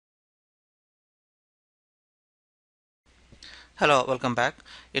Hello, welcome back.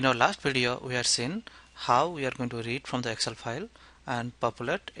 In our last video, we had seen how we are going to read from the Excel file and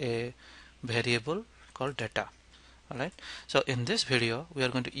populate a variable called data. Alright, so in this video, we are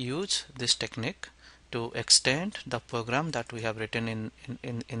going to use this technique to extend the program that we have written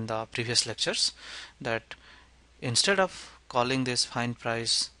in the previous lectures, that instead of calling this find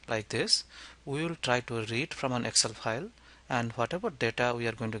price like this, we will try to read from an Excel file, and whatever data we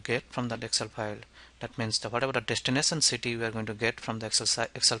are going to get from that Excel file, that means whatever the destination city we are going to get from the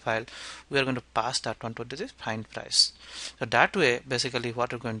Excel file, we are going to pass that one to this find price. So that way, basically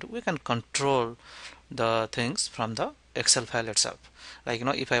what we're going to do, we can control the things from the Excel file itself. Like,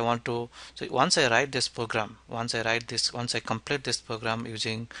 if I want to, so once I write this program, once I complete this program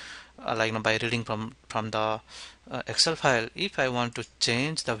using by reading from the Excel file, if I want to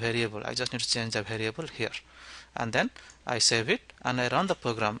change the variable, I just need to change the variable here, and then I save it and I run the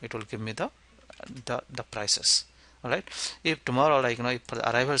program. It will give me the prices. Alright, if tomorrow, if for the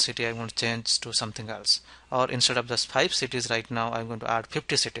arrival city I want to change to something else, or instead of just 5 cities right now, I'm going to add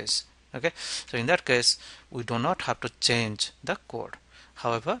 50 cities. Okay, so in that case we do not have to change the code.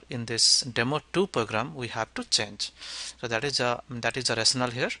 However, in this demo 2 program we have to change. So that is the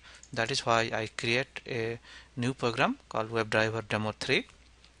rationale here. That is why I create a new program called WebDriver demo 3,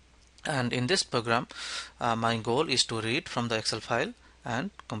 and in this program my goal is to read from the Excel file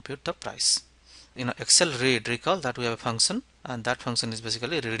and compute the price. Excel read, recall that we have a function, and that function is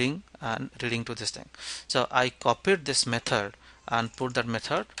basically reading to this thing. So I copied this method and put that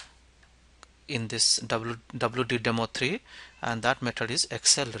method in this WD demo 3, and that method is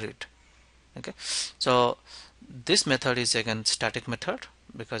Excel read. Okay, so this method is again static method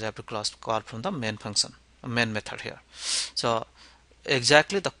because I have to call from the main function, main method here. So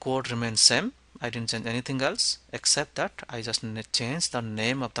exactly the code remains same. I didn't change anything else except that I just changed the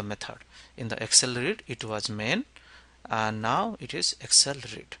name of the method. In the Excel read it was main, and now it is Excel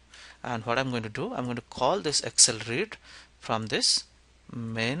read. And what I'm going to do, I'm going to call this Excel read from this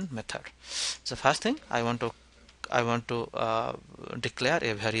main method. So first thing, I want to declare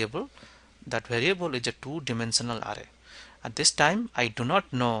a variable. That variable is a 2-dimensional array. At this time I do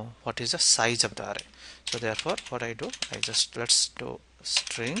not know what is the size of the array, so therefore what I do, let's do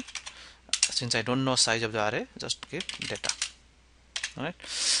string. Since I don't know size of the array, just give data. Alright,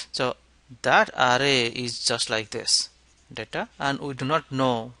 so that array is just like this, data, and we do not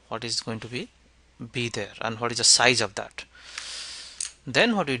know what is going to be there and what is the size of that.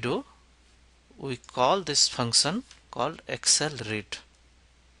 Then what we do, we call this function called Excel read.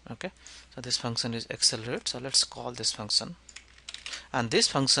 Okay, so this function is Excel read. So let's call this function, and this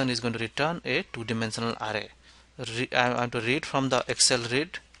function is going to return a 2-dimensional array. I want to read from the Excel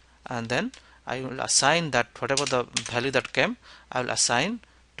read, and then I will assign that whatever the value that came, I will assign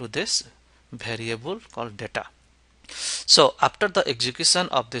to this variable called data. So after the execution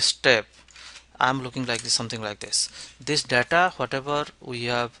of this step, I'm looking like this, something like this. This data, whatever we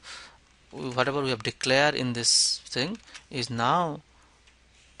have declared in this thing, is now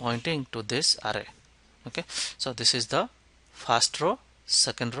pointing to this array. Okay, so this is the first row,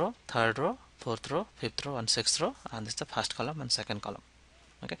 second row, third row, fourth row, fifth row, and sixth row, and this is the first column and second column.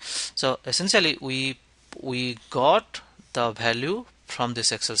 Okay, so essentially we got the value from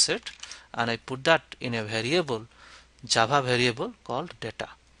this Excel sheet, and I put that in a variable, Java variable called data.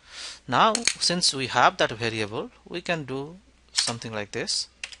 Now since we have that variable, we can do something like this.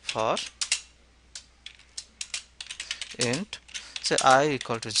 For int, say I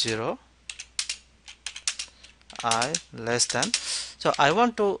equal to 0, I less than, so I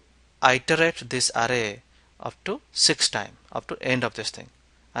want to iterate this array up to 6 times, up to end of this thing,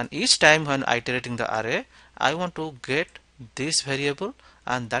 and each time when iterating the array, I want to get this variable,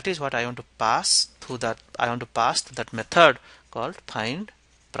 and that is what I want to pass through that. I want to pass to that method called find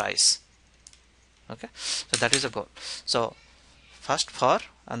price. Okay, so that is the goal. So first for,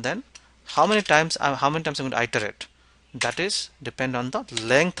 and then how many times I'm going to iterate, that is depend on the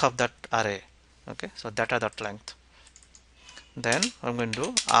length of that array. Okay, so that length. Then I'm going to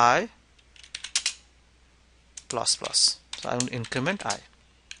do I plus plus, so I will increment I.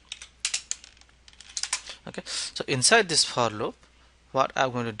 Okay, so inside this for loop, what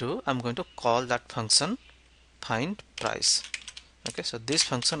I'm going to do, I'm going to call that function find price. Okay, so this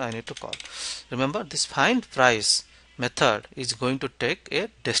function I need to call. Remember, this find price method is going to take a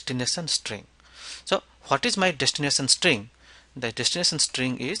destination string. So what is my destination string? The destination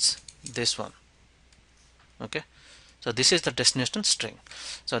string is this one. Okay, so this is the destination string.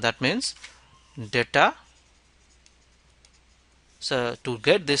 So that means data. So to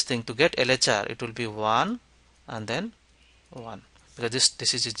get this thing, to get LHR, it will be 1 and then 1, because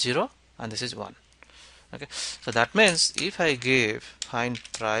this is 0 and this is 1. Okay, so that means if I give find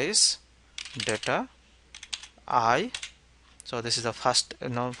price data I, so this is the first,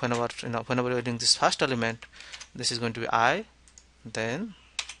 whenever you're doing this first element, this is going to be I, then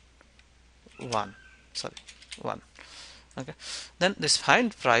 1, sorry, 1. Okay, then this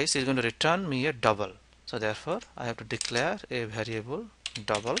find price is going to return me a double, so therefore I have to declare a variable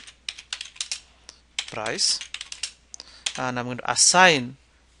double price, and I'm going to assign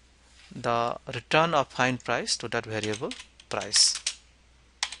the return of find price to that variable price.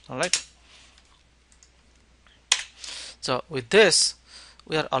 Alright, so with this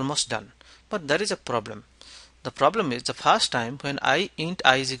we are almost done, but there is a problem. The problem is the first time when int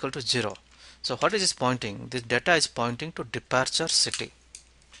I is equal to 0, so what is this pointing? This data is pointing to departure city.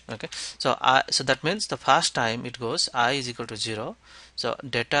 Okay, so so that means the first time it goes I is equal to 0, so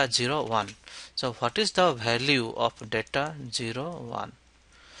data 0 1. So what is the value of data 0 1?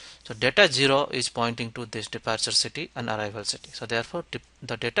 So data 0 is pointing to this departure city and arrival city. So therefore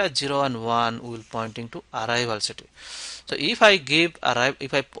the data 0 and 1 will pointing to arrival city. So if I give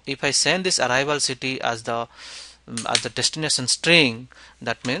if I send this arrival city as the destination string,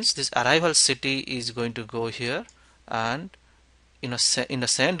 that means this arrival city is going to go here, and in a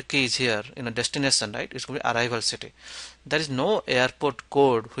send key is here in a destination, right? It's going to be arrival city. There is no airport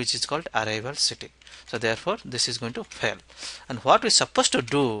code which is called arrival city, so therefore this is going to fail. And what we're supposed to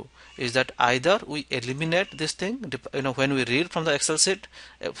do is that either we eliminate this thing, when we read from the Excel sheet,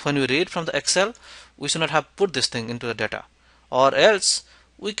 when we read from the Excel, we should not have put this thing into the data, or else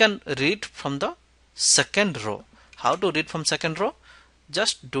we can read from the second row. How to read from second row?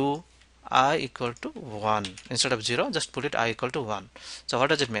 Just do I equal to 1 instead of 0, just put it I equal to 1. So what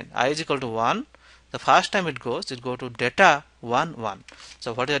does it mean? I is equal to 1. The first time it go to data 1 1.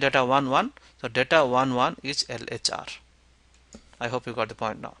 So what is the data 1 1? So data 1 1 is LHR. I hope you got the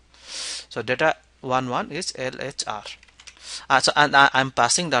point now. So data 1 1 is LHR. And I'm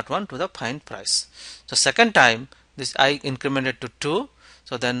passing that one to the find price. So second time this I incremented to 2.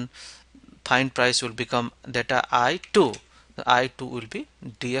 So then find price will become data I2. The I2 will be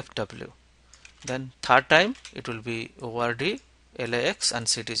DFW. Then third time it will be ORD, LAX and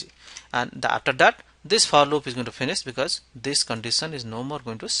CTG, and after that this for loop is going to finish because this condition is no more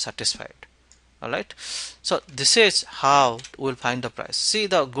going to satisfied. Alright, so this is how we will find the price. See,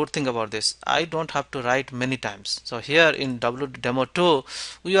 the good thing about this, I don't have to write many times. So here in W demo 2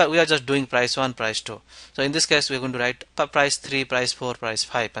 we are just doing price 1, price 2. So in this case we are going to write price 3, price 4, price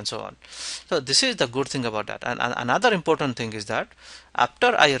 5 and so on. So this is the good thing about that. And another important thing is that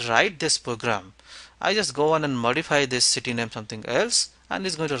after I write this program, I just go on and modify this city name something else, and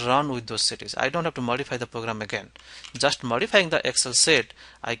it's going to run with those cities. I don't have to modify the program again. Just modifying the Excel sheet,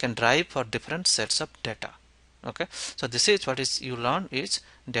 I can drive for different sets of data. Okay, so this is what is you learn is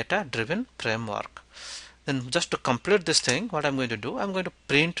data driven framework. Then just to complete this thing, what I'm going to do, I'm going to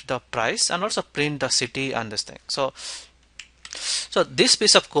print the price and also print the city and this thing. So this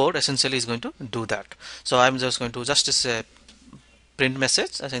piece of code essentially is going to do that. So I'm just going to just say print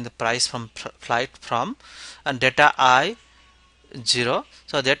message as in the price from flight from, and data I 0.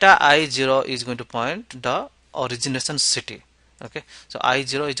 So data I0 is going to point the origination city. Okay, so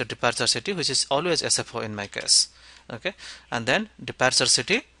I0 is the departure city, which is always SFO in my case. Okay, and then departure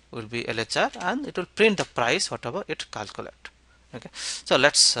city will be LHR, and it will print the price whatever it calculate. Okay, so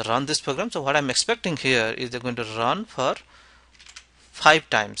let's run this program. So what I'm expecting here is they're going to run for 5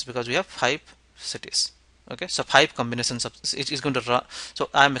 times because we have 5 cities. Okay, so 5 combinations of it is going to run. So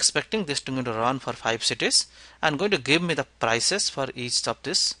I'm expecting this to going to run for 5 cities and going to give me the prices for each of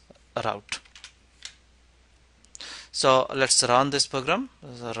this route. So let's run this program.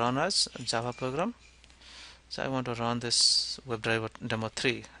 Run as Java program. So I want to run this WebDriver demo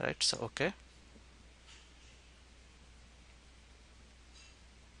 3, right? So okay.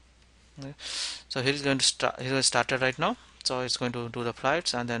 So here is going to start. Here is started right now. So it's going to do the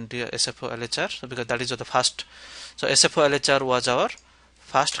flights and then do SFO LHR. So because that is the first. So SFO LHR was our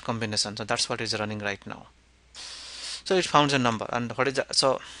first combination. So that's what is running right now. So it found a number, and what is that?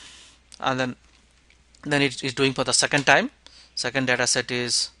 So and then it is doing for the second time. Second data set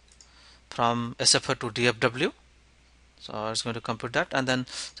is from SFO to DFW. So it's going to compute that, and then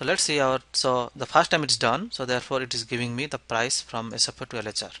so let's see our. So the first time it's done. So therefore it is giving me the price from SFO to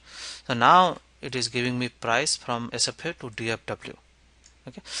LHR. So now it is giving me price from SFA to DFW.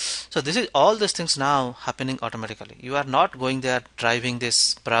 Okay, so this is all these things now happening automatically. You are not going there driving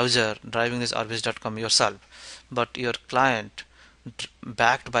this browser, driving this orbis.com yourself, but your client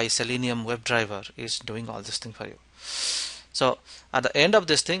backed by Selenium WebDriver is doing all this thing for you. So at the end of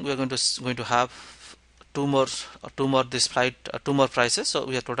this thing, we are going to have two more prices. So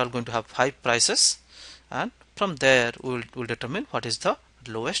we are total going to have 5 prices, and from there we'll determine what is the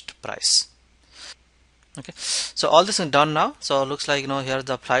lowest price. Okay, so all this is done now. So it looks like, here are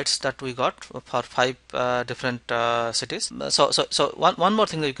the flights that we got for 5 different cities. So one more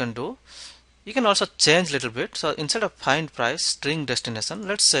thing that you can do, you can also change a little bit. So instead of find price string destination,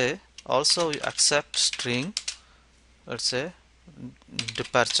 let's say also you accept string, let's say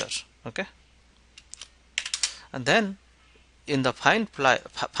departure. Okay, and then in the find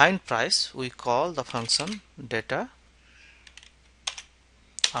price we call the function data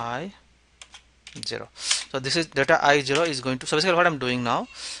I0. So this is data I0 is going to, so basically what I'm doing now,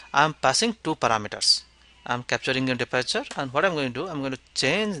 I'm passing two parameters. I'm capturing a departure, and what I'm going to do, I'm going to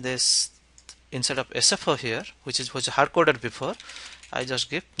change this. Instead of SFO here, which was hard coded before, I just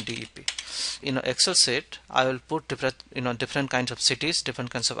give DEP. In an Excel sheet, I will put different kinds of cities,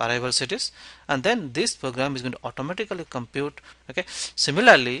 different kinds of arrival cities, and then this program is going to automatically compute. Okay.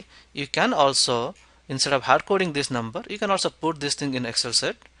 Similarly, you can also, instead of hard coding this number, you can also put this thing in Excel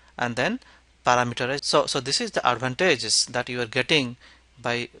sheet and then parameterize. So this is the advantages that you are getting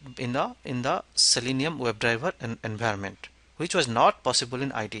by in the Selenium WebDriver environment, which was not possible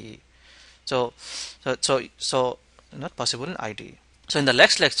in IDE. So not possible in IDE. So in the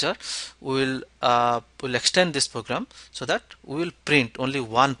next lecture, we'll extend this program so that we will print only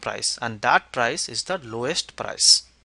one price, and that price is the lowest price.